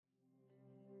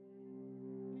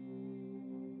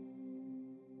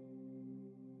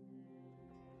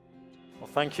Well,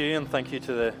 thank you, and thank you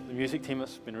to the music team.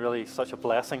 It's been really such a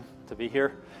blessing to be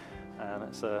here, and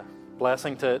it's a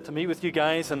blessing to meet with you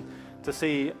guys and to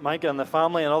see Mike and the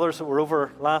family and others that were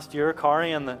over last year,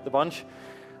 Corey and the bunch.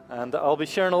 And I'll be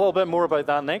sharing a little bit more about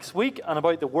that next week and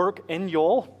about the work in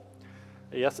Youghal.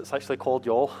 Yes, it's actually called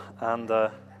Youghal,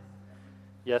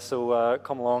 and so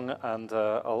come along, and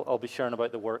I'll be sharing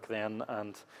about the work then.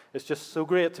 And it's just so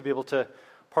great to be able to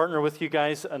partner with you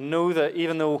guys and know that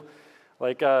even though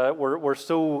we're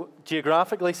so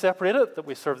geographically separated, that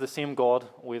we serve the same God,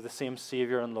 we have the same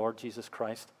Savior and Lord Jesus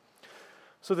Christ.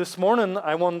 So this morning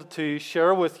I wanted to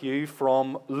share with you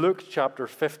from Luke chapter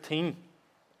 15.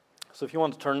 So if you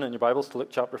want to turn in your Bibles to Luke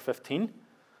chapter 15, and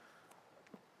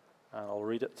I'll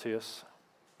read it to us.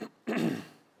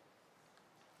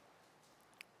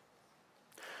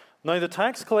 Now the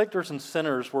tax collectors and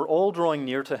sinners were all drawing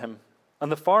near to him,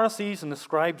 and the Pharisees and the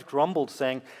scribes grumbled,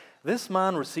 saying, "This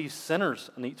man receives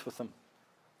sinners and eats with them."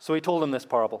 So he told them this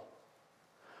parable.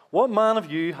 "What man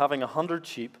of you, having 100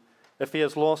 sheep, if he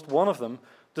has lost one of them,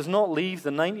 does not leave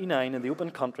the 99 in the open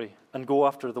country and go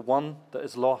after the one that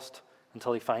is lost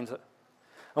until he finds it?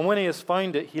 And when he has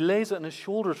found it, he lays it on his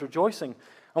shoulders, rejoicing.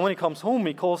 And when he comes home,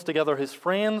 he calls together his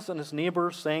friends and his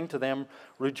neighbors, saying to them,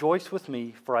 'Rejoice with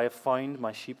me, for I have found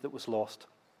my sheep that was lost.'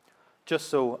 Just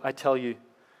so, I tell you,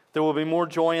 there will be more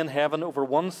joy in heaven over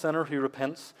one sinner who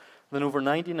repents than over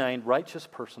 99 righteous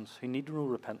persons who need no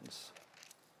repentance.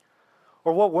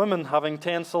 Or what woman, having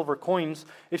 10 silver coins,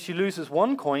 if she loses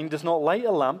one coin, does not light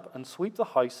a lamp and sweep the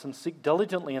house and seek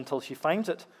diligently until she finds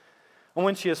it? And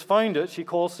when she has found it, she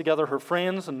calls together her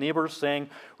friends and neighbors, saying,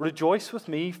 'Rejoice with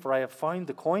me, for I have found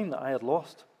the coin that I had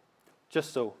lost.'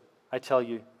 Just so, I tell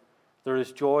you, there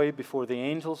is joy before the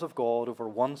angels of God over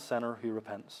one sinner who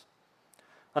repents."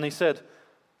 And he said,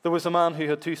 "There was a man who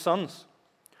had 2 sons.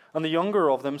 And the younger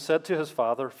of them said to his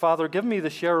father, 'Father, give me the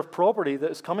share of property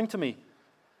that is coming to me.'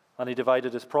 And he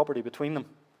divided his property between them.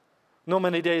 Not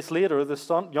many days later,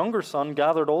 the younger son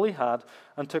gathered all he had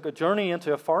and took a journey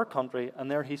into a far country, and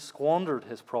there he squandered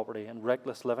his property in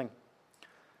reckless living.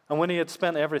 And when he had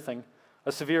spent everything,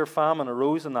 a severe famine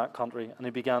arose in that country, and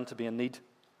he began to be in need.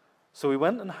 So he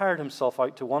went and hired himself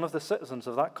out to one of the citizens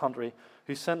of that country,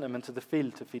 who sent him into the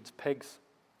field to feed pigs.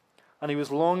 And he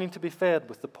was longing to be fed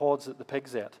with the pods that the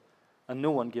pigs ate, and no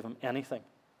one gave him anything.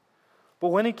 But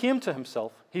when he came to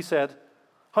himself, he said,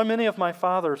 'How many of my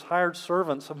father's hired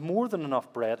servants have more than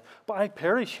enough bread, but I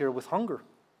perish here with hunger?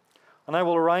 And I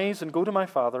will arise and go to my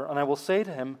father, and I will say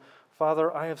to him,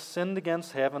 Father, I have sinned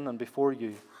against heaven and before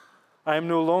you. I am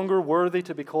no longer worthy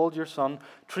to be called your son.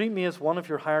 Treat me as one of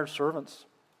your hired servants.'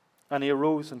 And he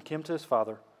arose and came to his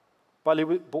father. But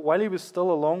while he was still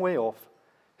a long way off,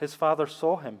 his father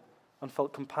saw him and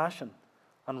felt compassion,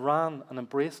 and ran and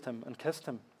embraced him and kissed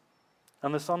him.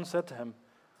 And the son said to him,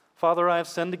 'Father, I have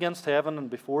sinned against heaven and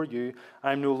before you.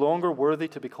 I am no longer worthy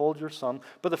to be called your son.'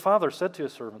 But the father said to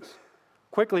his servants,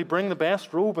 'Quickly bring the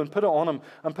best robe and put it on him,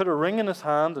 and put a ring in his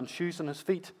hand and shoes on his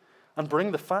feet. And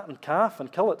bring the fattened calf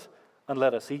and kill it, and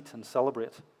let us eat and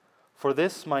celebrate. For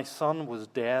this my son was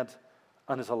dead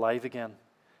and is alive again.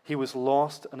 He was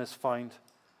lost and is found.'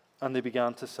 And they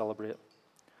began to celebrate.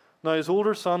 Now his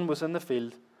older son was in the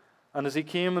field, and as he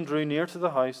came and drew near to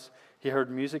the house, he heard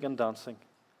music and dancing.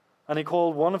 And he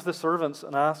called one of the servants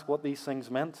and asked what these things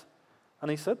meant.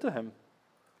 And he said to him,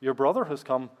 'Your brother has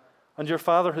come, and your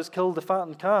father has killed the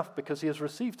fattened calf, because he has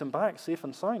received him back safe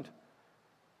and sound.'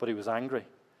 But he was angry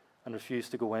and refused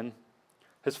to go in.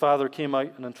 His father came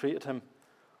out and entreated him.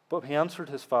 But he answered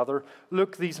his father,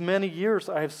 'Look, these many years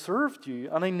I have served you,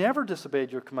 and I never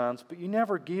disobeyed your commands, but you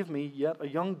never gave me yet a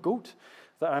young goat,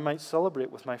 that I might celebrate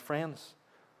with my friends.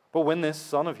 But when this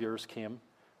son of yours came,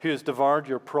 who has devoured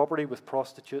your property with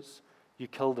prostitutes, you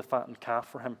killed the fattened calf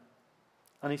for him.'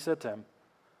 And he said to him,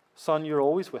 'Son, you're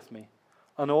always with me,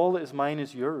 and all that is mine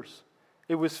is yours.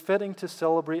 It was fitting to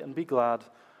celebrate and be glad,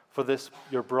 for this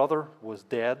your brother was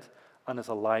dead and is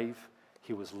alive.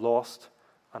 He was lost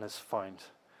and is found.'"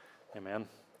 Amen.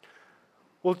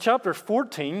 Well, chapter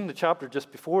 14, the chapter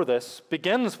just before this,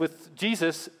 begins with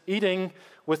Jesus eating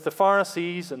with the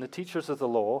Pharisees and the teachers of the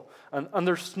law, and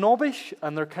their snobbish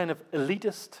and their kind of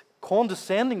elitist,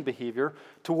 condescending behavior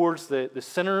towards the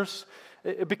sinners.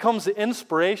 It becomes the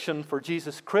inspiration for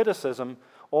Jesus' criticism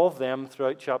of them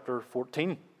throughout chapter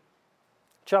 14.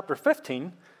 Chapter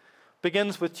 15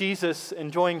 begins with Jesus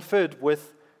enjoying food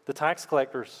with the tax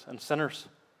collectors and sinners.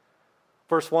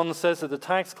 Verse 1 says that the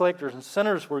tax collectors and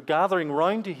sinners were gathering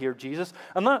round to hear Jesus.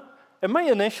 And that, it might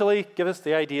initially give us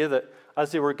the idea that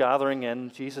as they were gathering in,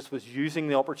 Jesus was using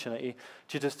the opportunity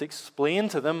to just explain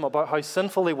to them about how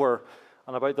sinful they were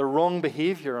and about their wrong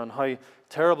behavior and how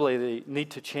terribly they need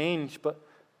to change. But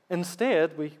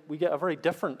instead, we get a very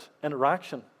different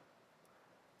interaction.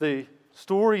 The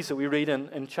stories that we read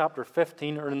in chapter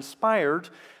 15 are inspired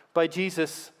by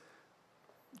Jesus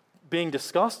being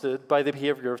disgusted by the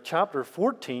behavior of chapter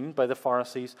 14 by the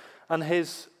Pharisees and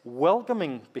his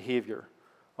welcoming behavior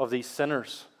of these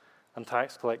sinners and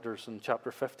tax collectors in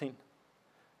chapter 15.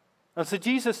 And so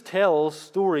Jesus tells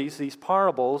stories, these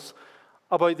parables,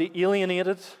 about the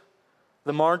alienated,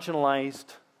 the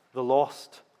marginalized, the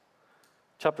lost.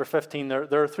 Chapter 15,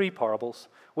 there are 3 parables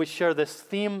which share this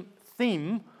theme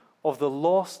of the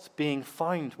lost being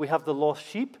found. We have the lost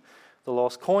sheep, the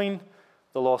lost coin,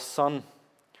 the lost son.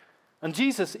 And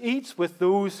Jesus eats with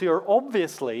those who are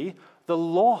obviously the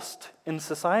lost in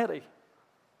society.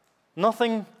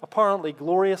 Nothing apparently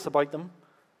glorious about them,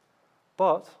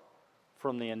 but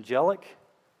from the angelic,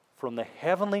 from the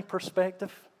heavenly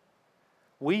perspective,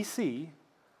 we see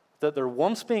that their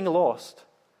once being lost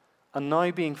and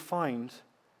now being found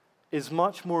is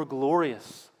much more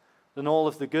glorious than all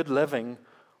of the good living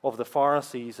of the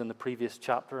Pharisees in the previous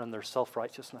chapter and their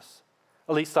self-righteousness.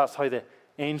 At least that's how the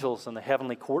angels and the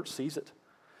heavenly court sees it.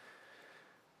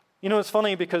 You know, it's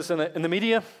funny because in the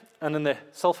media and in the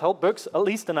self-help books, at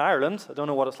least in Ireland, I don't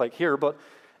know what it's like here, but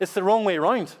it's the wrong way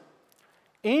around.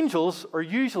 Angels are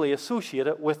usually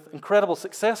associated with incredible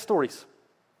success stories,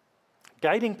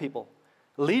 guiding people,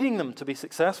 leading them to be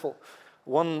successful.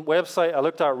 One website I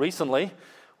looked at recently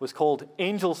was called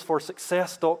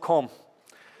angelsforsuccess.com.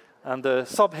 And the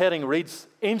subheading reads,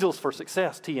 Angels for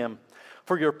Success, TM,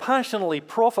 for your passionately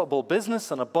profitable business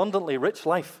and abundantly rich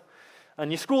life.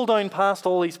 And you scroll down past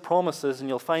all these promises and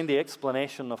you'll find the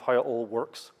explanation of how it all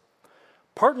works.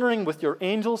 Partnering with your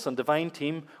angels and divine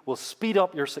team will speed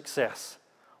up your success.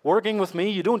 Working with me,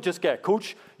 you don't just get a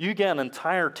coach, you get an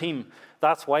entire team.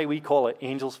 That's why we call it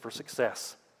Angels for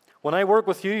Success. When I work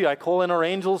with you, I call in our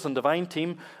angels and divine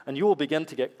team, and you will begin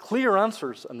to get clear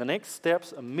answers and the next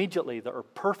steps immediately that are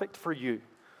perfect for you.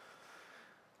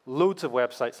 Loads of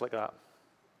websites like that.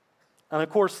 And of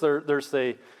course, there's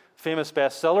the famous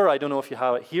bestseller. I don't know if you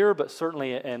have it here, but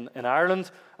certainly in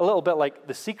Ireland, a little bit like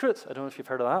The Secret. I don't know if you've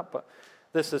heard of that, but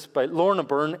this is by Lorna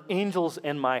Byrne, Angels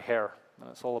in My Hair.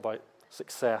 And it's all about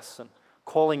success and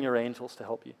calling your angels to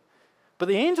help you. But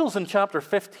the angels in chapter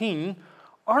 15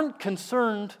 aren't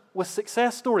concerned with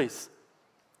success stories.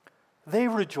 They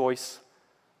rejoice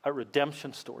at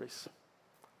redemption stories,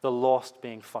 the lost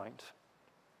being found.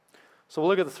 So we'll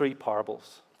look at the 3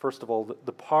 parables. First of all,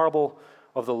 the parable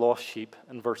of the lost sheep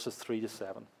in verses 3 to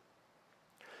 7.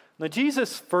 Now,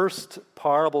 Jesus' first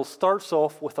parable starts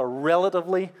off with a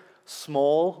relatively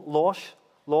small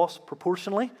loss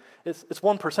proportionally. It's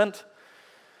 1%.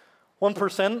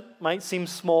 1% might seem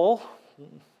small.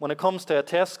 When it comes to a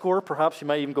test score, perhaps you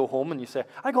might even go home and you say,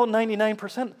 I got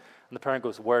 99%. And the parent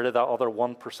goes, where did that other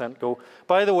 1% go?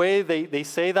 By the way, they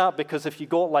say that because if you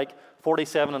got like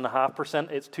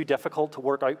 47.5%, it's too difficult to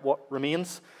work out what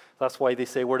remains. That's why they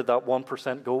say, where did that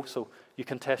 1% go? So you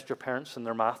can test your parents in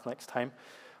their math next time.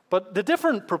 But the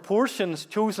different proportions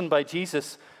chosen by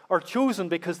Jesus are chosen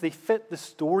because they fit the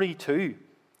story too.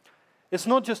 It's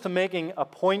not just making a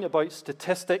point about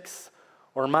statistics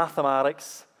or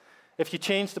mathematics. If you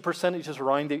change the percentages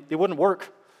around, they wouldn't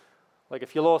work. Like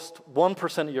if you lost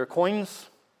 1% of your coins,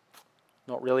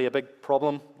 not really a big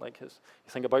problem. Like you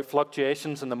think about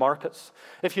fluctuations in the markets.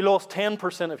 If you lost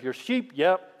 10% of your sheep,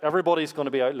 everybody's going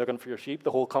to be out looking for your sheep,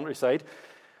 the whole countryside.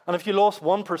 And if you lost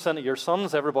 1% of your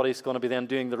sons, everybody's going to be then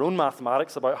doing their own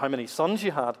mathematics about how many sons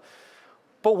you had.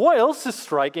 But what else is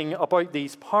striking about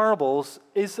these parables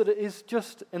is that it is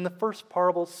just, in the first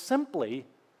parable, simply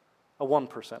a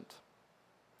 1%.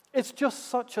 It's just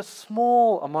such a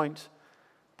small amount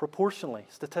proportionally,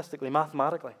 statistically,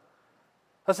 mathematically.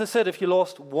 As I said, if you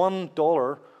lost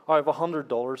 $1 out of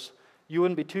 $100, you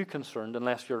wouldn't be too concerned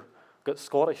unless you've got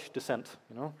Scottish descent,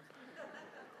 you know.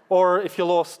 Or if you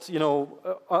lost,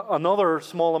 another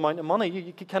small amount of money,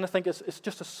 you could kind of think it's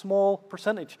just a small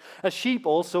percentage. As sheep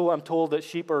also, I'm told that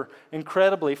sheep are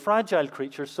incredibly fragile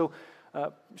creatures. So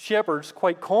shepherds,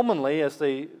 quite commonly, as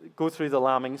they go through the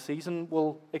lambing season,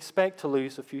 will expect to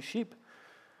lose a few sheep.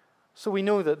 So we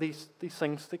know that these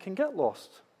things, they can get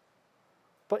lost.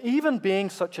 But even being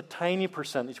such a tiny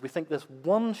percentage, we think this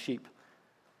one sheep,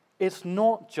 it's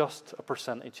not just a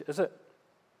percentage, is it?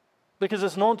 Because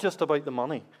it's not just about the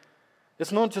money.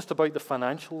 It's not just about the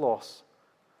financial loss.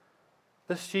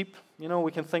 This sheep,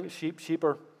 we can think sheep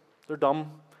they're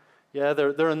dumb. Yeah,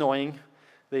 they're annoying.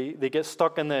 They get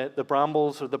stuck in the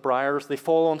brambles or the briars. They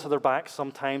fall onto their backs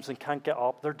sometimes and can't get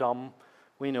up. They're dumb,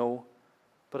 we know.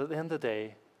 But at the end of the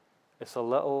day, it's a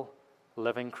little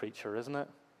living creature, isn't it?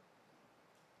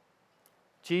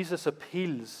 Jesus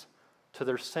appeals to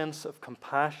their sense of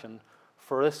compassion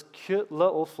for this cute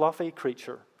little fluffy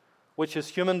creature, which as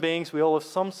human beings, we all have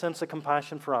some sense of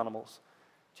compassion for animals.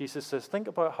 Jesus says, think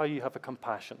about how you have a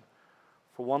compassion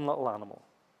for one little animal.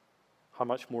 How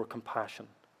much more compassion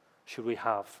should we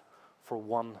have for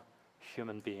one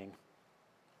human being?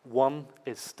 One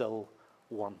is still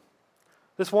one.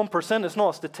 This 1% is not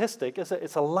a statistic, is it?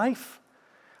 It's a life.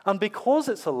 And because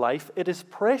it's a life, it is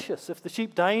precious. If the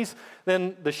sheep dies,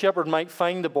 then the shepherd might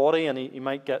find the body and he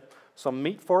might get some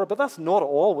meat for it, but that's not at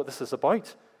all what this is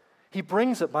about. He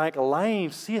brings it back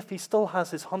alive. See if he still has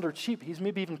his 100 sheep. He's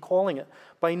maybe even calling it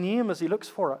by name as he looks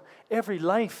for it. Every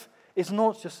life is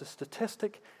not just a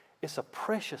statistic, it's a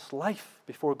precious life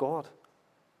before God.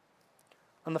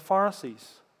 And the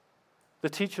Pharisees, the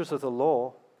teachers of the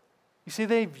law, you see,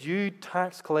 they viewed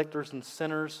tax collectors and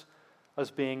sinners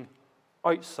as being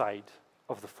outside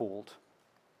of the fold.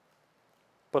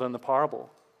 But in the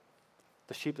parable,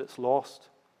 the sheep that's lost,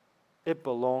 it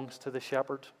belongs to the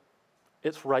shepherd.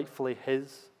 It's rightfully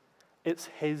his. It's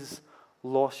his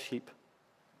lost sheep.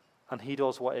 And he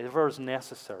does whatever is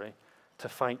necessary to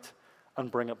fight and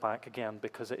bring it back again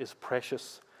because it is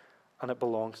precious and it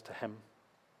belongs to him.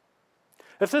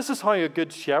 If this is how a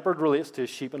good shepherd relates to his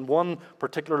sheep and one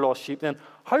particular lost sheep, then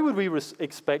how would we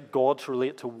expect God to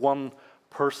relate to one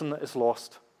person that is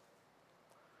lost?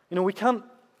 You know, we can't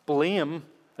blame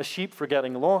a sheep for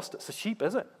getting lost. It's a sheep,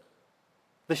 is it?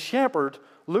 The shepherd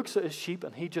looks at his sheep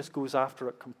and he just goes after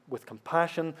it with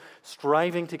compassion,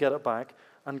 striving to get it back.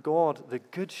 And God, the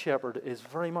good shepherd, is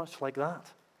very much like that.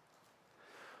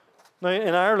 Now,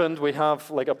 in Ireland, we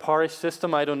have like a parish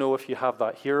system. I don't know if you have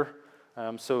that here.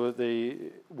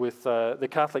 With the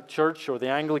Catholic Church or the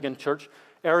Anglican Church,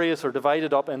 areas are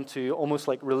divided up into almost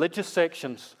like religious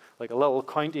sections, like a little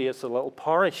county, it's a little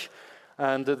parish.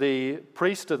 And the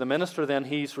priest or the minister then,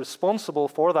 he's responsible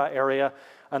for that area,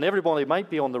 and everybody might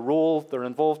be on the roll, they're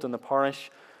involved in the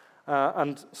parish.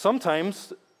 And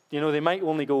sometimes, you know, they might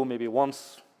only go maybe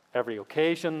once every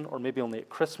occasion, or maybe only at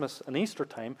Christmas and Easter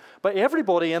time. But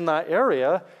everybody in that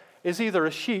area is either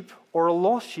a sheep or a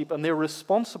lost sheep, and they're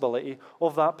responsibility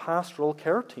of that pastoral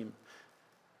care team.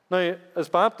 Now, as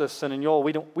Baptists and in y'all,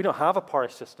 we don't have a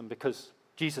parish system because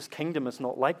Jesus' kingdom is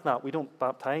not like that. We don't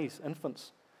baptize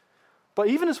infants. But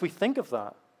even as we think of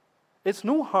that, it's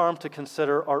no harm to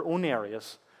consider our own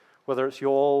areas, whether it's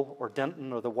y'all or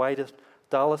Denton or the widest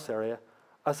Dallas area,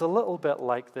 as a little bit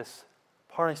like this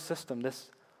parish system,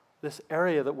 this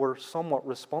area that we're somewhat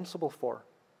responsible for.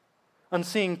 And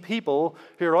seeing people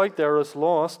who are out there as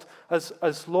lost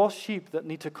sheep that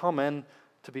need to come in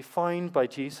to be found by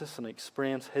Jesus and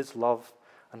experience his love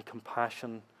and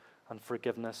compassion and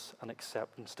forgiveness and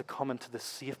acceptance, to come into the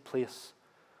safe place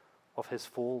of his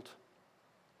fold.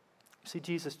 You see,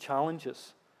 Jesus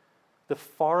challenges the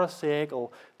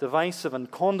Pharisaical, divisive and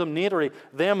condemnatory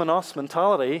them and us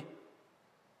mentality,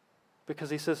 because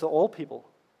he says that all people,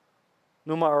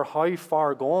 no matter how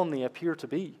far gone they appear to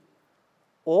be,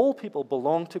 all people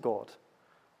belong to God,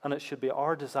 and it should be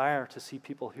our desire to see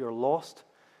people who are lost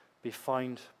be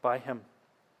found by him.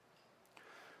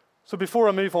 So before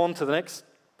I move on to the next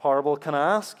parable, can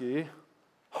I ask you,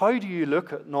 how do you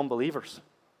look at non-believers?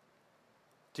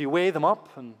 Do you weigh them up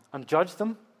and judge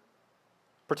them?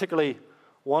 Particularly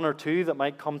one or two that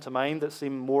might come to mind that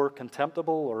seem more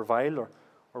contemptible or vile or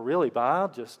really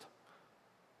bad. Just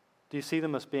do you see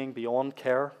them as being beyond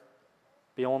care,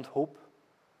 beyond hope,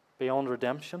 beyond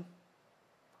redemption?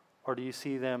 Or do you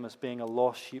see them as being a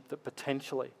lost sheep that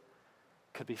potentially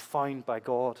could be found by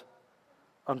God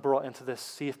and brought into this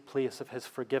safe place of his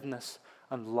forgiveness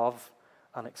and love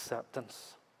and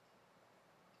acceptance?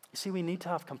 You see, we need to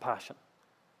have compassion,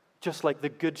 just like the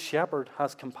good shepherd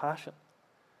has compassion.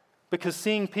 Because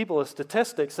seeing people as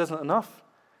statistics isn't enough.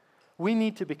 We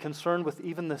need to be concerned with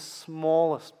even the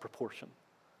smallest proportion,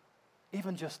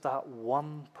 even just that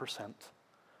 1%.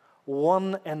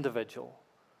 One individual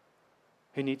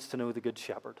who needs to know the Good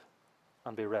Shepherd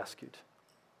and be rescued.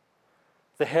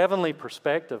 The heavenly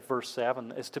perspective, verse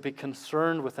 7, is to be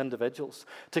concerned with individuals,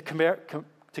 to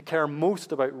care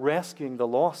most about rescuing the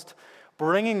lost,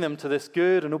 bringing them to this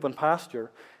good and open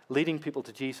pasture, leading people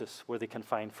to Jesus where they can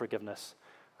find forgiveness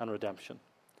and redemption.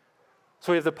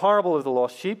 So we have the parable of the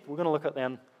lost sheep. We're going to look at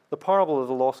then the parable of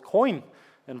the lost coin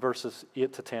in verses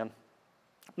 8 to 10.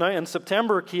 Now, in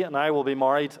September, Kate and I will be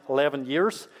married 11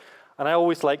 years, and I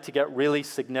always like to get really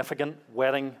significant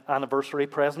wedding anniversary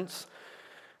presents.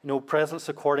 You know, presents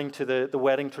according to the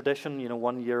wedding tradition. You know,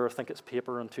 1 year, I think it's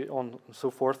paper and on and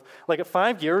so forth. Like at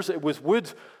 5 years, it was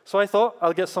wood. So I thought,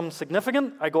 I'll get something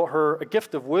significant. I got her a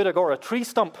gift of wood. I got her a tree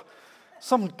stump.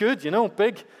 Something good,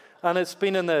 big. And it's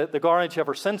been in the garage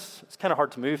ever since. It's kind of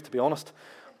hard to move, to be honest.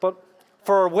 But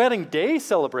for our wedding day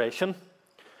celebration,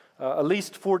 at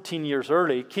least 14 years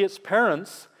early, Kate's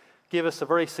parents gave us a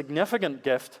very significant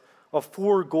gift of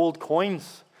 4 gold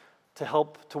coins to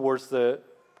help towards the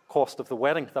cost of the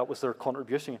wedding. That was their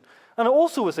contribution. And it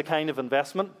also was a kind of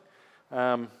investment.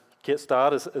 Kate's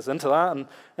dad is into that. And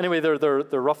anyway, they're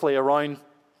roughly around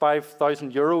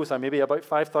 €5,000, and maybe about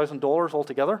 $5,000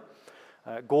 altogether.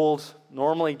 Gold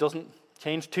normally doesn't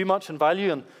change too much in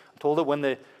value, and I'm told that when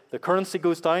the currency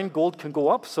goes down, gold can go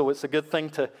up, so it's a good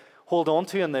thing to hold on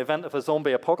to in the event of a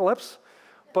zombie apocalypse.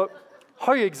 But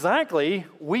how exactly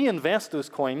we invest those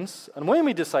coins and when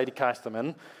we decide to cash them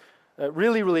in, it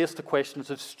really relates to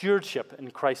questions of stewardship in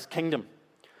Christ's kingdom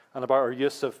and about our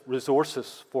use of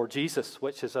resources for Jesus,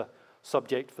 which is a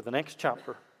subject for the next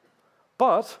chapter.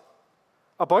 But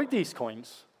about these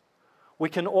coins, we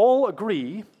can all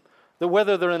agree that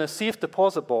whether they're in a safe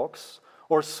deposit box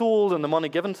or sold and the money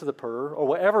given to the poor or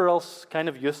whatever else kind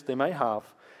of use they might have,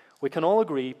 we can all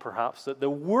agree perhaps that the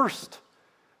worst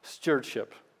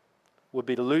stewardship would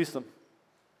be to lose them.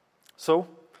 So,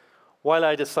 while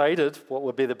I decided what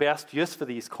would be the best use for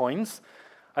these coins,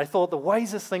 I thought the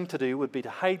wisest thing to do would be to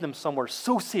hide them somewhere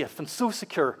so safe and so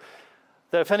secure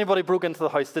that if anybody broke into the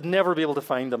house, they'd never be able to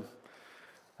find them.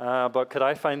 But could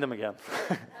I find them again?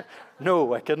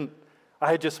 No, I couldn't. I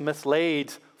had just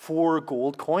mislaid 4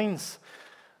 gold coins.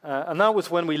 And that was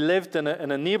when we lived in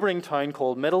a neighboring town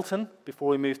called Middleton. Before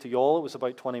we moved to Youghal, it was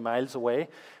about 20 miles away.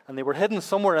 And they were hidden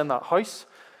somewhere in that house,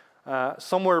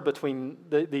 somewhere between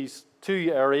these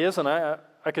 2 areas. And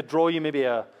I could draw you maybe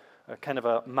a kind of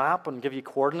a map and give you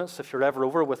coordinates if you're ever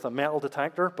over with a metal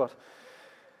detector. But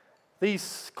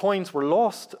these coins were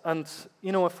lost. And,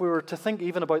 if we were to think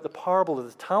even about the parable of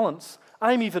the talents,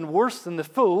 I'm even worse than the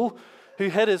fool who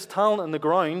hid his talent in the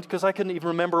ground because I couldn't even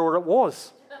remember where it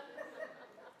was.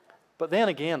 But then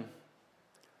again,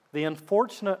 the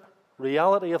unfortunate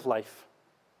reality of life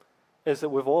is that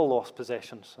we've all lost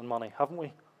possessions and money, haven't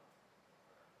we?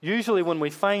 Usually when we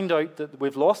find out that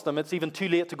we've lost them, it's even too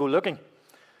late to go looking.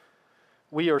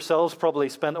 We ourselves probably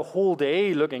spent a whole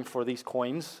day looking for these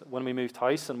coins when we moved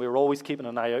house, and we were always keeping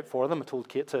an eye out for them. I told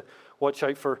Kate to watch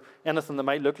out for anything that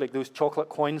might look like those chocolate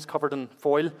coins covered in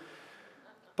foil.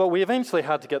 But we eventually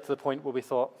had to get to the point where we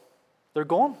thought, they're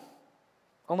gone.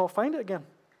 I'll not find it again.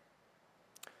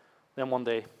 Then one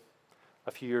day,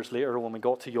 a few years later, when we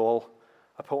got to Youghal,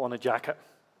 I put on a jacket,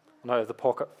 and out of the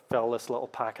pocket fell this little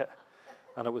packet,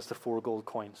 and it was the 4 gold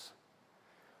coins.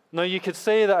 Now, you could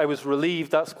say that I was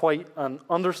relieved. That's quite an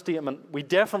understatement. We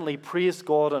definitely praised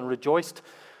God and rejoiced.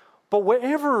 But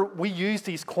whatever we use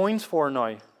these coins for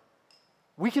now,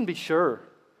 we can be sure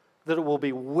that it will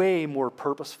be way more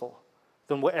purposeful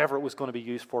than whatever it was going to be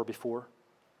used for before.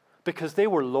 Because they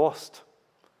were lost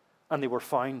and they were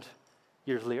found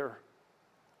years later.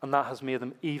 And that has made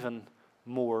them even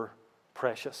more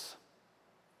precious.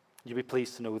 You'll be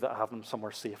pleased to know that I have them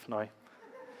somewhere safe now.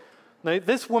 Now,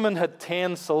 this woman had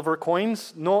 10 silver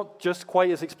coins, not just quite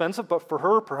as expensive, but for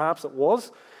her, perhaps it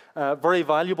was very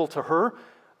valuable to her.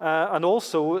 And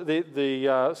also,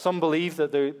 some believe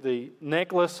that the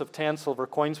necklace of 10 silver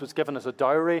coins was given as a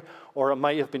dowry, or it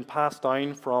might have been passed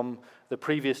down from the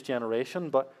previous generation.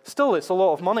 But still, it's a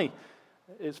lot of money.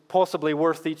 It's possibly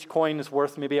worth, each coin is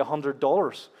worth maybe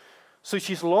 $100. So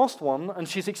she's lost one, and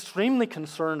she's extremely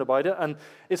concerned about it. And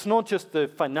it's not just the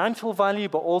financial value,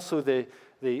 but also the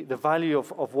value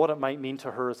of what it might mean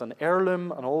to her as an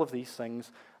heirloom and all of these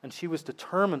things. And she was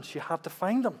determined she had to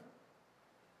find them.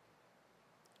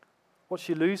 What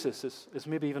she loses is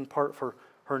maybe even part of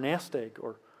her nest egg,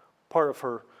 or part of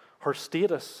her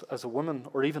status as a woman,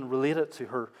 or even related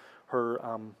to her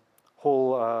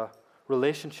whole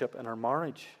relationship in her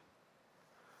marriage.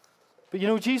 But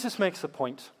Jesus makes the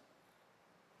point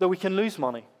that we can lose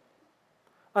money.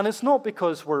 And it's not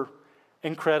because we're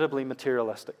incredibly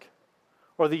materialistic,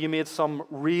 or that you made some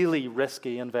really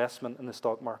risky investment in the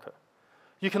stock market.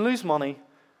 You can lose money,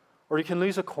 or you can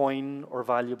lose a coin or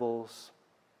valuables,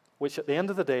 which at the end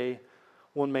of the day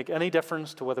won't make any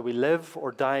difference to whether we live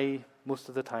or die most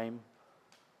of the time.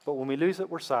 But when we lose it,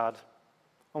 we're sad.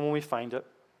 And when we find it,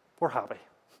 we're happy.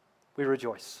 We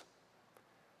rejoice.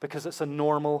 Because it's a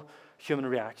normal human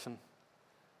reaction.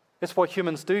 It's what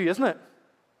humans do, isn't it?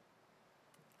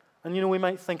 And we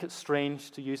might think it's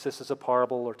strange to use this as a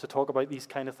parable or to talk about these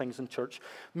kind of things in church.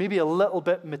 Maybe a little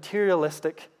bit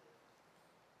materialistic.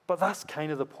 But that's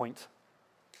kind of the point.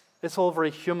 It's all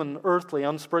very human, earthly,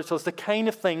 unspiritual. It's the kind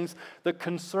of things that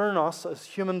concern us as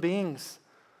human beings.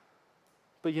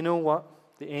 But you know what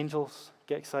the angels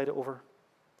get excited over?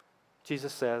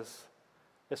 Jesus says,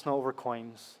 It's not over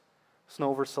coins. It's not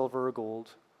over silver or gold.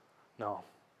 No.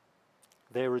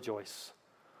 They rejoice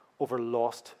over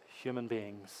lost human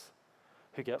beings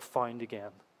who get found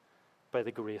again by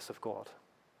the grace of God.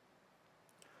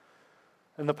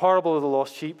 In the parable of the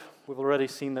lost sheep, we've already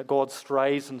seen that God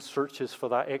strives and searches for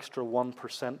that extra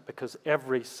 1% because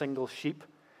every single sheep,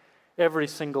 every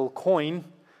single coin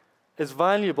is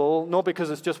valuable, not because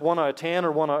it's just 1 out of 10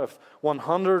 or 1 out of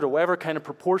 100 or whatever kind of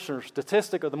proportion or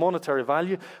statistic or the monetary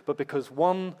value, but because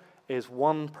one is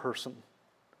one person,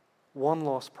 one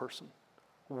lost person,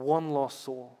 one lost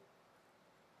soul.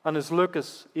 And as Luke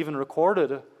has even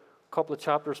recorded a couple of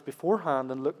chapters beforehand,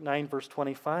 in Luke 9, verse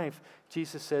 25,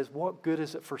 Jesus says, what good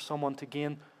is it for someone to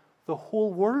gain the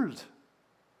whole world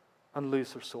and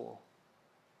lose their soul?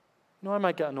 You know, I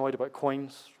might get annoyed about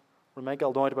coins, or I might get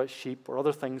annoyed about sheep or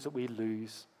other things that we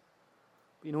lose.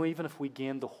 But you know, even if we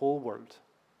gained the whole world,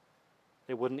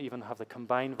 it wouldn't even have the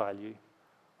combined value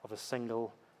of a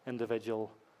single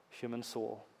individual human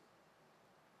soul.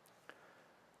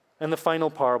 In the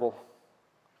final parable,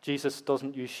 Jesus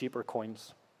doesn't use sheep or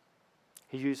coins.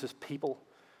 He uses people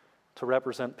to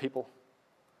represent people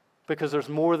because there's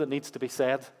more that needs to be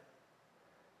said.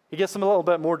 He gets them a little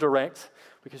bit more direct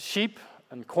because sheep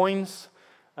and coins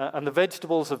and the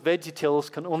vegetables of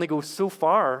VeggieTales can only go so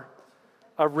far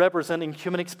at representing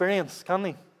human experience, can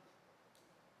they?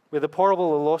 With the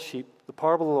parable of the lost sheep, the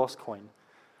parable of the lost coin,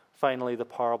 finally the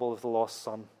parable of the lost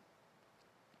son.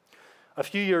 A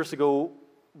few years ago,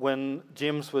 when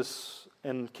James was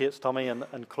in Kate's tummy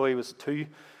and Chloe was 2,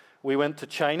 we went to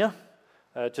China,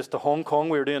 just to Hong Kong.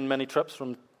 We were doing many trips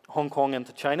from Hong Kong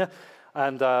into China.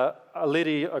 And a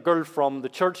girl from the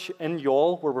church in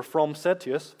Yall, where we're from, said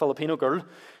to us, Filipino girl,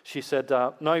 she said,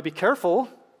 now be careful,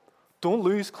 don't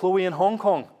lose Chloe in Hong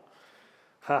Kong.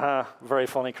 Haha, very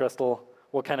funny, Crystal.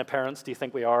 What kind of parents do you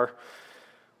think we are?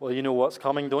 Well, you know what's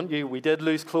coming, don't you? We did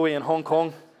lose Chloe in Hong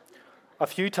Kong a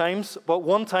few times, but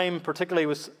one time particularly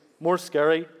was more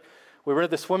scary. We were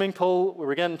at the swimming pool, we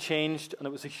were getting changed, and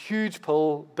it was a huge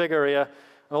pool, big area,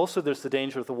 and also there's the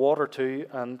danger of the water too,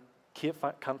 and Kate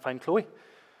can't find Chloe.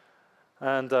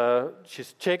 And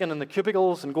she's checking in the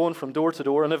cubicles and going from door to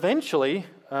door, and eventually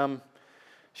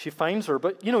she finds her.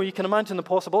 But, you know, you can imagine the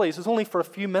possibilities. It's only for a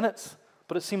few minutes,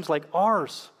 but it seems like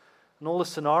hours, and all the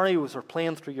scenarios are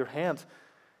playing through your head.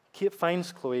 Kate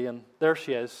finds Chloe, and there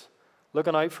she is,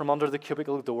 looking out from under the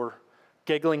cubicle door,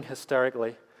 giggling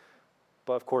hysterically.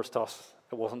 But of course, to us,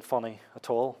 it wasn't funny at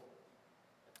all.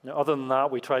 Now, other than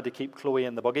that, we tried to keep Chloe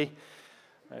in the buggy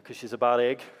because she's a bad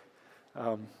egg.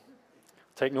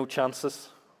 Take no chances.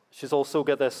 She's also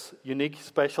got this unique,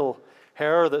 special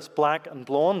hair that's black and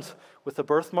blonde with the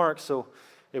birthmark. So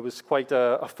it was quite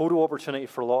a photo opportunity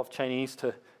for a lot of Chinese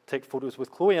to take photos with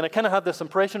Chloe. And I kind of had this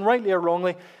impression, rightly or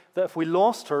wrongly, that if we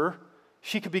lost her,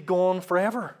 she could be gone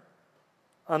forever.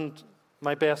 And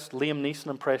my best Liam Neeson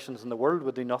impressions in the world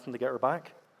would do nothing to get her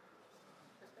back.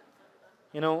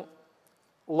 You know,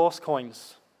 lost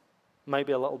coins might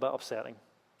be a little bit upsetting.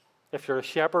 If you're a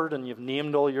shepherd and you've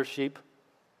named all your sheep,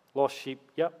 lost sheep,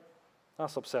 yep,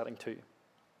 that's upsetting too.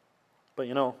 But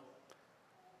you know,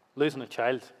 losing a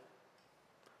child,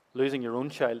 losing your own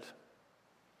child,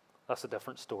 that's a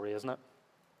different story, isn't it?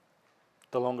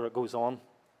 The longer it goes on,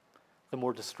 the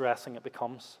more distressing it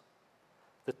becomes.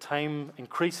 The time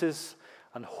increases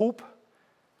and hope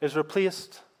is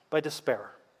replaced by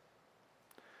despair.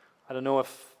 I don't know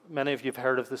if many of you have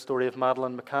heard of the story of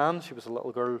Madeleine McCann. She was a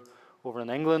little girl over in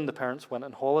England. The parents went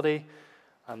on holiday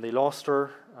and they lost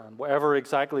her. And whatever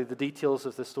exactly the details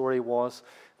of the story was,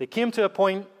 they came to a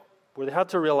point where they had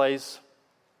to realize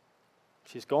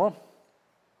she's gone.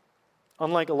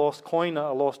 Unlike a lost coin,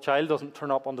 a lost child doesn't turn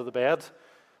up under the bed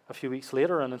a few weeks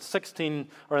later. And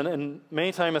in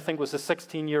May time, I think was the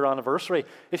 16-year anniversary.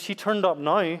 If she turned up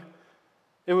now,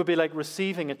 it would be like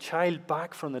receiving a child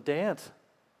back from the dead,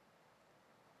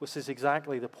 which is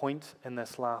exactly the point in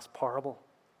this last parable.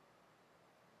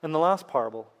 In the last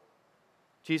parable,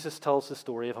 Jesus tells the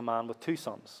story of a man with 2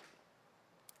 sons.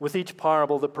 With each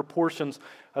parable, the proportions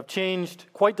have changed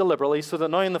quite deliberately so that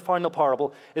now in the final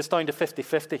parable, it's down to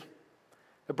 50-50.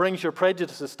 It brings your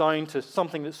prejudices down to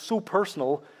something that's so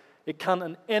personal, it can't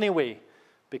in any way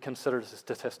be considered as a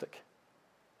statistic.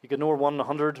 You could know her 1 in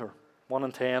 100 or 1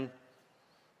 in 10,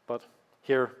 but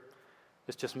here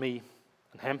it's just me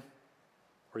and him,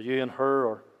 or you and her,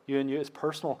 or you and you. It's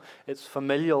personal, it's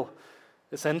familial,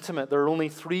 it's intimate. There are only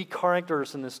 3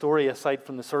 characters in the story aside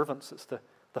from the servants. It's the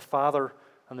father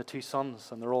and the 2 sons,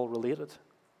 and they're all related.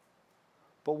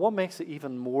 But what makes it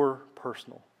even more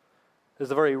personal is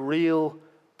the very real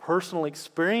personal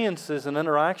experiences and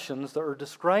interactions that are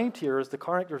described here as the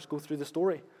characters go through the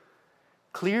story.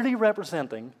 clearly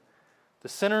representing the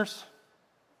sinners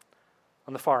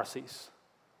and the Pharisees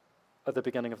at the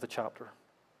beginning of the chapter.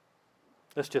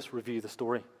 Let's just review the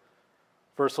story.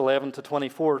 Verse 11 to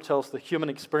 24 tells the human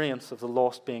experience of the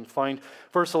lost being found.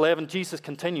 Verse 11, Jesus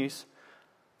continues,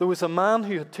 "There was a man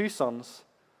who had 2 sons.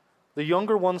 The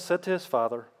younger one said to his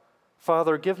father,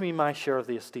 'Father, give me my share of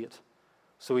the estate.'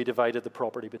 So he divided the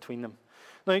property between them."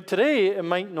 Now, today, it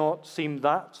might not seem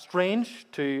that strange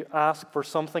to ask for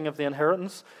something of the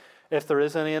inheritance, if there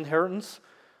is any inheritance.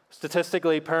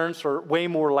 Statistically, parents are way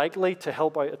more likely to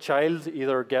help out a child,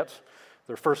 either get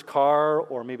their first car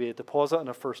or maybe a deposit in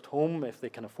a first home if they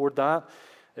can afford that.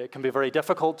 It can be very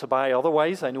difficult to buy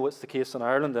otherwise. I know it's the case in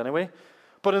Ireland anyway.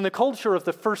 But in the culture of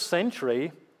the first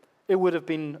century, it would have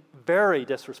been very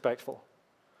disrespectful.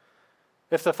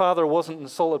 If the father wasn't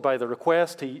insulted by the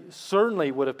request, he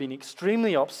certainly would have been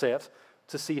extremely upset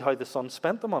to see how the son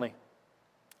spent the money.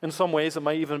 In some ways, it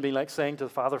might even be like saying to the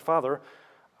father, "Father,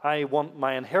 I want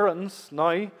my inheritance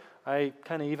now. I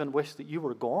kind of even wish that you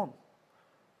were gone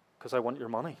because I want your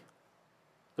money."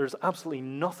 There's absolutely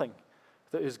nothing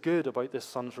that is good about this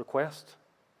son's request.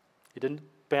 He didn't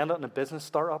spend it in a business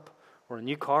startup or a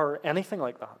new car or anything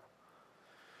like that.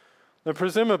 Now,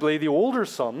 presumably, the older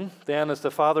son, then, as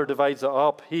the father divides it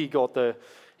up, he got the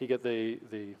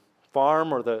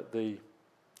farm or the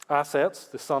assets.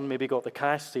 The son maybe got the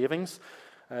cash savings.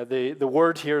 The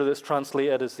word here that's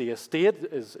translated as the estate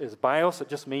is bios. It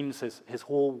just means his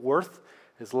whole worth,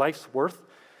 his life's worth.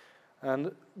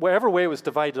 And whatever way it was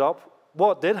divided up,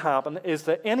 what did happen is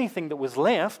that anything that was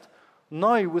left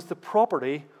now was the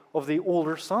property of the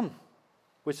older son,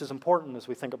 which is important as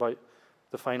we think about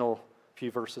the final few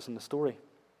verses in the story.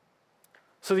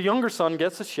 So the younger son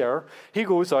gets a share. He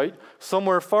goes out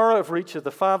somewhere far out of reach of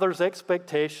the father's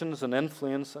expectations and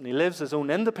influence, and he lives his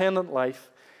own independent life.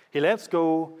 He lets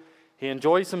go. He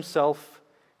enjoys himself.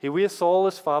 He wastes all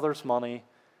his father's money.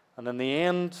 And in the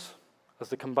end, as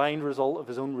the combined result of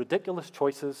his own ridiculous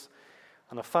choices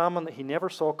and a famine that he never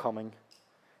saw coming,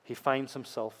 he finds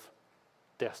himself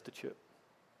destitute.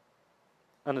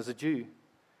 And as a Jew,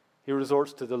 he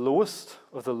resorts to the lowest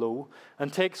of the low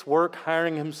and takes work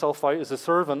hiring himself out as a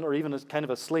servant or even as kind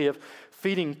of a slave,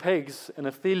 feeding pigs in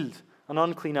a field, an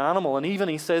unclean animal. And even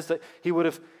he says that he would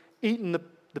have eaten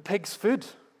the pig's food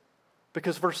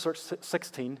because verse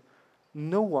 16,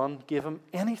 no one gave him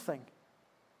anything.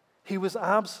 He was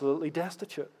absolutely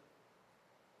destitute,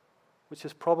 which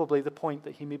is probably the point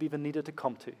that he maybe even needed to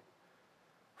come to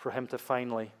for him to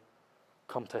finally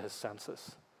come to his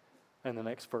senses in the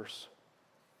next verse.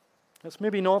 It's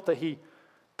maybe not that he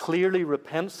clearly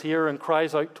repents here and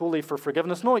cries out totally for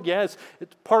forgiveness. No, yes,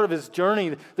 it's part of his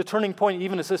journey. The turning point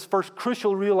even is this first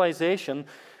crucial realization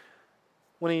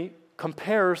when he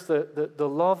compares the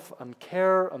love and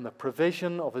care and the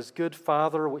provision of his good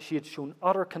father, which he had shown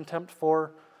utter contempt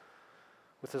for,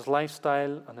 with his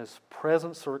lifestyle and his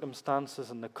present circumstances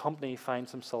and the company he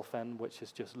finds himself in, which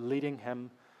is just leading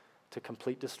him to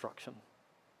complete destruction.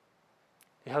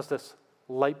 He has this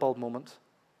light bulb moment,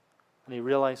 and he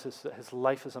realizes that his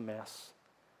life is a mess.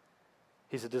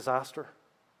 He's a disaster.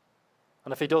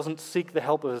 And if he doesn't seek the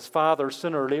help of his father,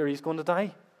 sooner or later he's going to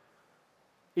die.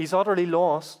 He's utterly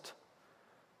lost,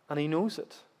 and he knows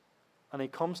it. And he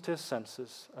comes to his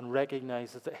senses and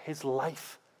recognizes that his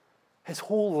life, his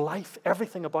whole life,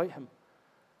 everything about him,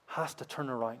 has to turn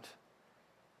around.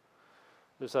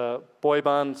 There's a boy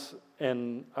band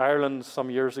in Ireland some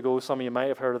years ago. Some of you might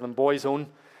have heard of them, Boyzone.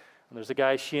 And there's a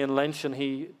guy, Shane Lynch, and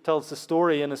he tells the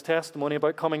story in his testimony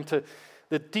about coming to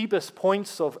the deepest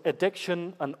points of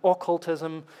addiction and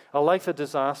occultism, a life of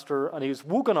disaster. And he was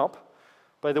woken up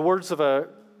by the words of a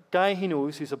guy he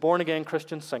knows who's a born-again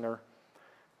Christian singer,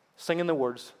 singing the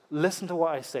words, "Listen to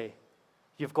what I say.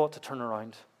 You've got to turn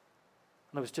around."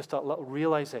 And it was just that little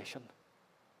realization.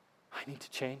 I need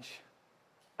to change.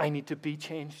 I need to be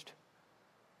changed.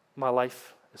 My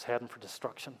life is heading for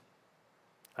destruction.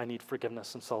 I need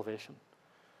forgiveness and salvation.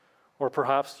 Or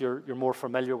perhaps you're more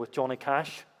familiar with Johnny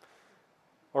Cash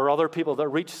or other people that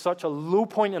reach such a low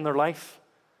point in their life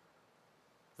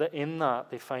that in that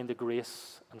they find the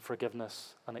grace and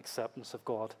forgiveness and acceptance of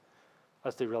God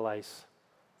as they realize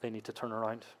they need to turn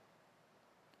around.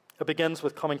 It begins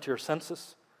with coming to your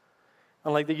senses.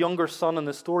 And like the younger son in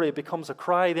the story, it becomes a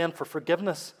cry then for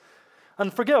forgiveness.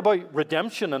 And forget about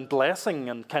redemption and blessing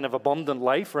and kind of abundant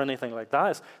life or anything like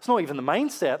that. It's not even the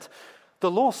mindset. The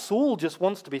lost soul just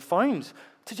wants to be found,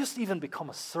 to just even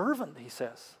become a servant, he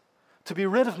says. To be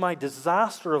rid of my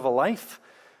disaster of a life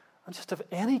and just have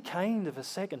any kind of a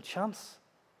second chance.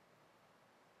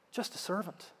 Just a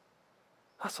servant.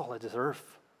 That's all I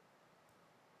deserve.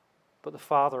 But the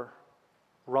father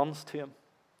runs to him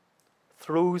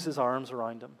throws his arms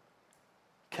around him,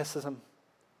 kisses him,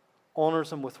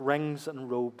 honors him with rings and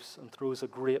robes, and throws a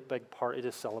great big party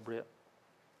to celebrate.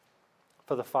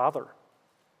 For the father,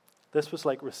 this was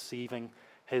like receiving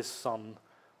his son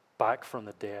back from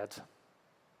the dead.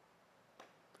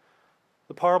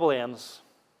 The parable ends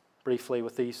briefly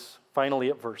with these final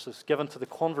 8 verses given to the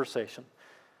conversation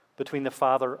between the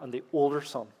father and the older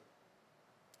son.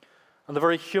 And the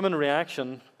very human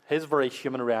reaction, his very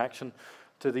human reaction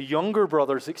to the younger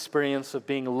brother's experience of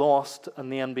being lost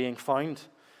and then being found.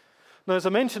 Now, as I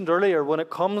mentioned earlier, when it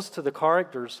comes to the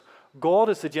characters, God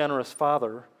is the generous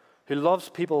father who loves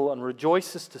people and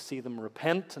rejoices to see them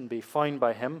repent and be found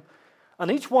by him.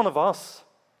 And each one of us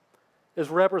is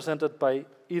represented by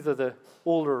either the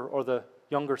older or the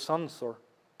younger sons, or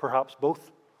perhaps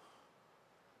both.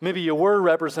 Maybe you were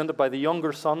represented by the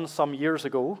younger son some years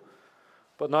ago,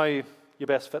 but now you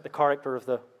best fit the character of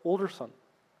the older son.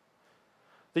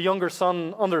 The younger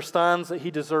son understands that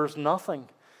he deserves nothing.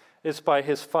 It's by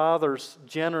his father's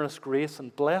generous grace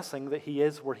and blessing that he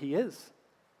is where he is.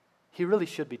 He really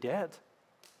should be dead.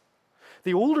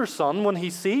 The older son, when he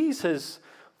sees his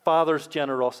father's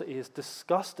generosity, is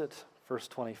disgusted. Verse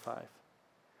 25.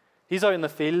 He's out in the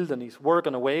field and he's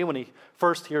working away when he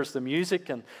first hears the music,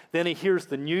 and then he hears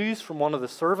the news from one of the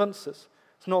servants. It's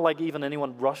not like even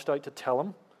anyone rushed out to tell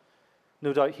him.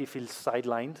 No doubt he feels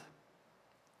sidelined.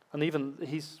 And even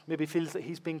maybe feels that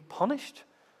he's being punished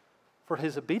for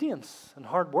his obedience and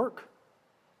hard work.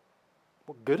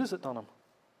 What good has it done him?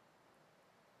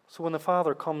 So when the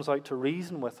father comes out to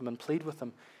reason with him and plead with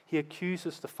him, he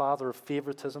accuses the father of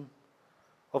favoritism,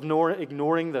 of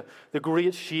ignoring the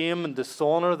great shame and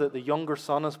dishonor that the younger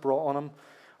son has brought on him,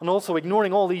 and also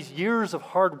ignoring all these years of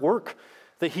hard work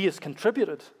that he has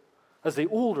contributed as the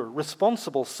older,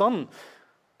 responsible son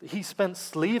that he spent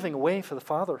slaving away for the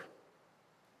father.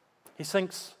 He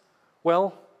thinks,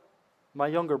 well, my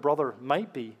younger brother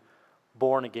might be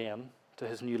born again to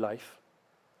his new life,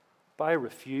 but I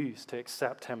refuse to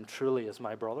accept him truly as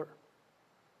my brother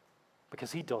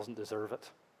because he doesn't deserve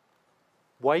it.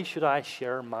 Why should I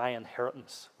share my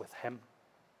inheritance with him?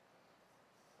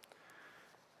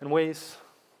 In ways,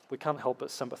 we can't help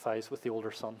but sympathize with the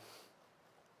older son.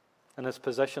 In his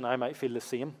position, I might feel the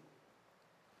same.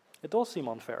 It does seem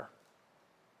unfair.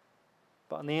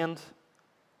 But in the end,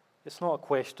 it's not a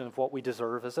question of what we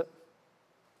deserve, is it?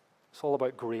 It's all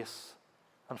about grace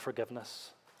and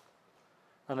forgiveness.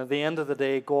 And at the end of the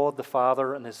day, God the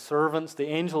Father and his servants, the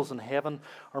angels in heaven,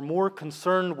 are more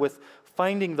concerned with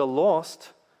finding the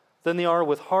lost than they are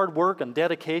with hard work and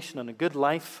dedication and a good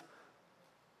life.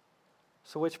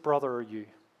 So which brother are you?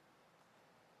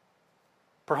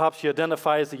 Perhaps you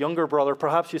identify as the younger brother.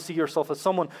 Perhaps you see yourself as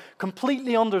someone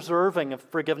completely undeserving of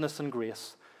forgiveness and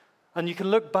grace. And you can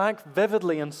look back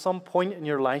vividly in some point in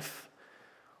your life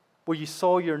where you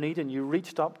saw your need and you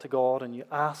reached up to God and you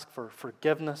asked for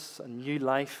forgiveness and new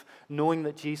life, knowing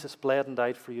that Jesus bled and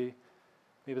died for you.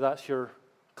 Maybe that's your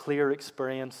clear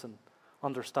experience and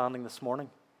understanding this morning.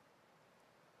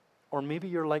 Or maybe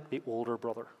you're like the older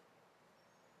brother.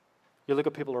 You look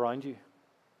at people around you,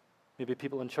 maybe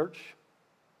people in church,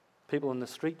 people in the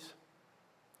street,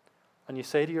 and you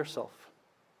say to yourself,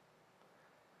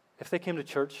 if they came to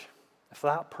church, if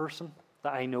that person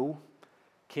that I know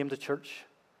came to church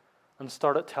and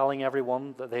started telling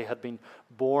everyone that they had been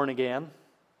born again,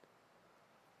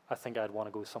 I think I'd want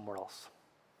to go somewhere else.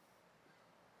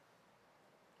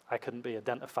 I couldn't be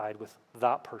identified with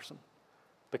that person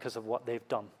because of what they've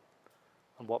done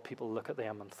and what people look at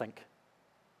them and think.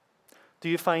 Do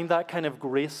you find that kind of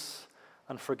grace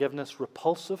and forgiveness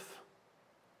repulsive,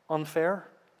 unfair?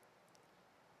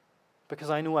 Because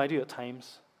I know I do at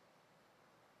times.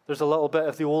 There's a little bit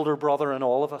of the older brother in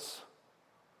all of us.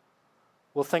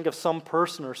 We'll think of some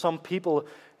person or some people,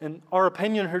 in our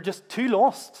opinion, who are just too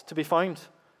lost to be found,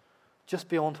 just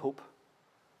beyond hope.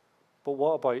 But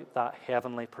what about that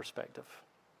heavenly perspective?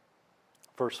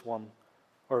 Verse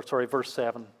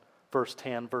 7, verse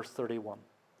 10, verse 31.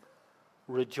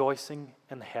 Rejoicing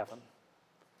in heaven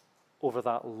over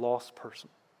that lost person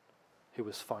who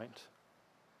was found.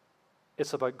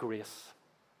 It's about grace.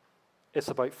 It's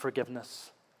about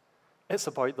forgiveness. It's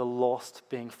about the lost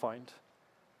being found.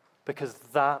 Because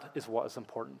that is what is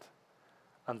important.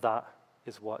 And that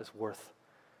is what is worth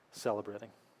celebrating.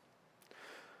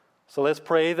 So let's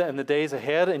pray that in the days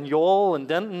ahead, in Youghal and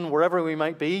Denton, wherever we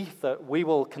might be, that we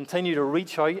will continue to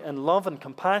reach out in love and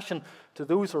compassion to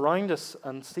those around us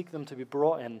and seek them to be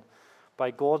brought in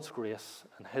by God's grace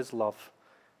and his love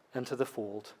into the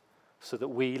fold, so that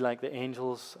we, like the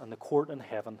angels and the court in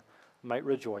heaven, might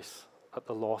rejoice at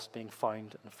the lost being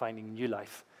found and finding new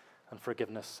life and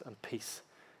forgiveness and peace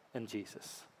in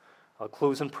Jesus. I'll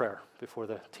close in prayer before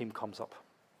the team comes up.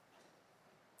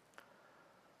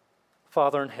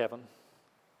 Father in heaven,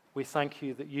 we thank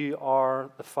you that you are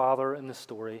the Father in the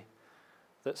story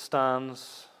that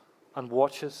stands and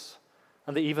watches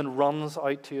and that even runs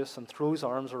out to us and throws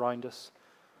arms around us,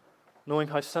 knowing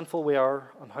how sinful we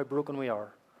are and how broken we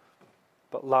are,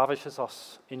 but lavishes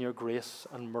us in your grace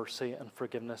and mercy and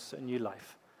forgiveness in new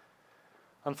life.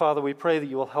 And Father, we pray that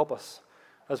you will help us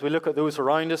as we look at those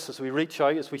around us, as we reach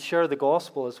out, as we share the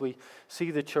gospel, as we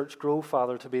see the church grow,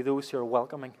 Father, to be those who are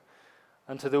welcoming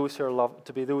and to those who are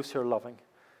to be those who are loving,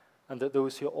 and that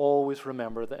those who always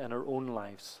remember that in our own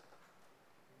lives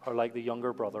are like the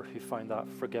younger brother who found that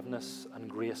forgiveness and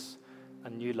grace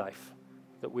and new life,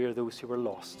 that we are those who were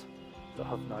lost that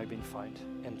have now been found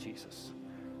in Jesus.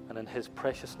 And in his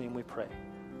precious name we pray.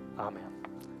 Amen.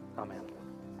 Amen.